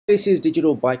This is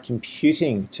Digital by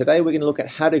Computing. Today we're going to look at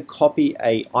how to copy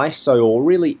a ISO or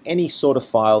really any sort of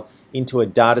file into a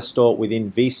data store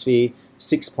within vSphere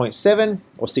 6.7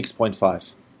 or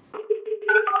 6.5.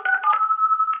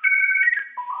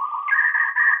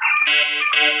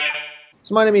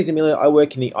 So my name is Emilio, I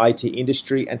work in the IT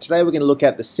industry, and today we're going to look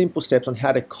at the simple steps on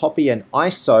how to copy an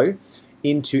ISO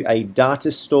into a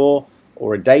data store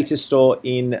or a data store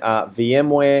in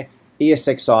VMware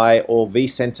ESXi or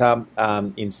vCenter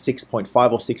in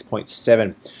 6.5 or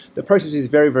 6.7. The process is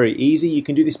very easy. You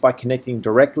can do this by connecting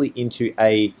directly into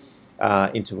an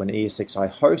ESXi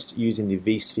host using the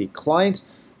vSphere client,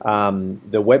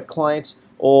 the web client,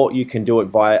 or you can do it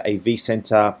via a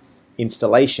vCenter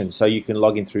installation. So you can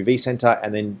log in through vCenter,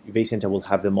 and then vCenter will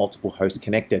have the multiple hosts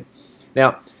connected.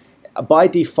 Now, by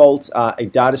default, a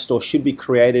data store should be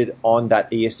created on that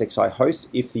ESXi host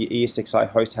if the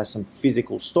ESXi host has some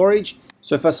physical storage.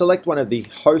 So if I select one of the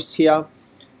hosts here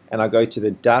and I go to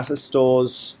the Data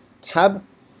Stores tab,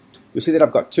 you'll see that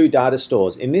I've got two data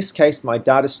stores. In this case, my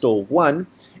data store 1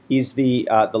 is the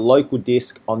local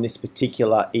disk on this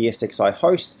particular ESXi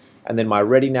host, and then my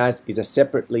ReadyNAS is a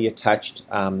separately attached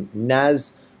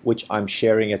NAS, which I'm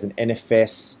sharing as an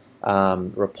NFS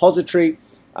repository.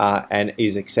 And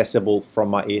is accessible from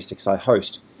my ESXi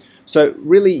host. So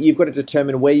really, you've got to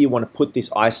determine where you want to put this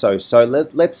ISO. So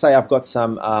let's say I've got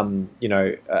some,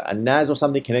 a NAS or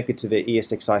something connected to the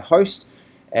ESXi host,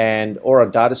 or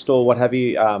a data store, what have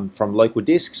you, from local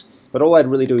disks. But all I'd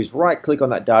really do is right-click on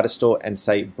that data store and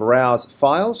say Browse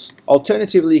Files.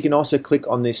 Alternatively, you can also click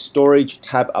on this Storage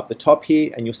tab up the top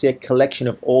here, and you'll see a collection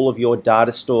of all of your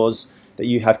data stores that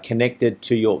you have connected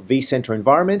to your vCenter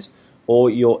environment or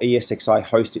your ESXi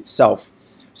host itself.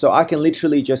 So I can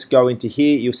literally just go into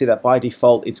here. You'll see that by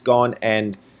default it's gone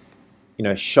and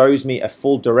shows me a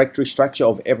full directory structure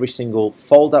of every single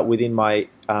folder within my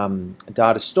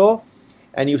data store.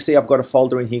 And you'll see I've got a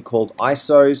folder in here called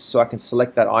ISOs, so I can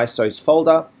select that ISOs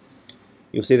folder.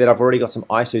 You'll see that I've already got some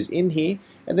ISOs in here,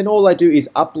 and then all I do is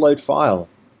upload file.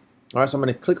 Alright, so I'm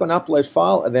going to click on upload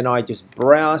file, and then I just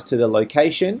browse to the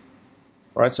location.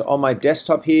 Alright, so on my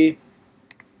desktop here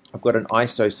I've got an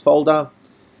ISOs folder,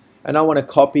 and I want to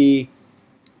copy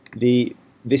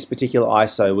this particular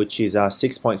ISO, which is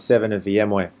 6.7 of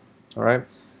VMware. All right,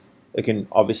 you can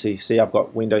obviously see I've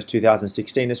got Windows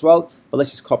 2016 as well, but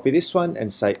let's just copy this one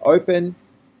and say open,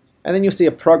 and then you'll see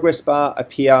a progress bar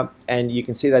appear, and you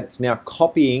can see that it's now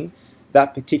copying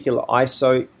that particular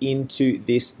ISO into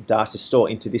this data store,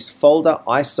 into this folder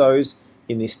ISOs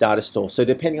in this data store. So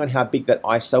depending on how big that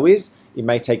ISO is, it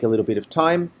may take a little bit of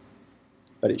time,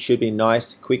 but it should be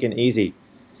nice, quick and easy.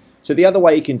 So the other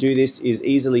way you can do this is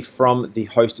easily from the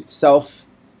host itself.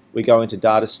 We go into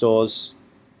data stores,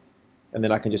 and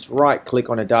then I can just right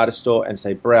click on a data store and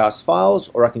say browse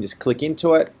files, or I can just click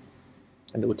into it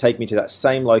and it will take me to that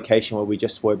same location where we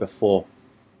just were before.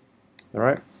 All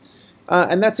right,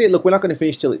 and that's it. Look, we're not going to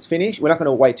finish till it's finished. We're not going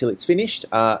to wait till it's finished.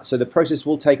 So the process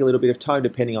will take a little bit of time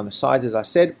depending on the size, as I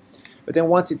said. But then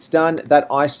once it's done, that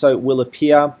ISO will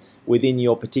appear within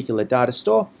your particular data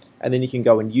store, and then you can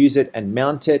go and use it and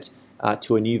mount it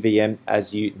to a new VM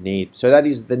as you need. So that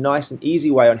is the nice and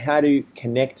easy way on how to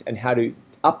connect and how to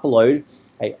upload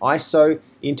a ISO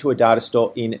into a data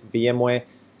store in VMware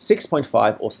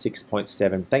 6.5 or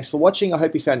 6.7. Thanks for watching. I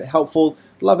hope you found it helpful.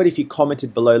 Love it if you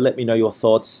commented below. Let me know your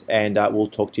thoughts, and we'll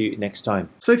talk to you next time.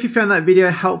 So if you found that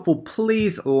video helpful,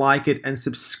 please like it and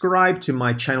subscribe to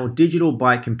my channel Digital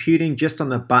by Computing just on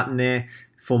the button there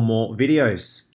for more videos.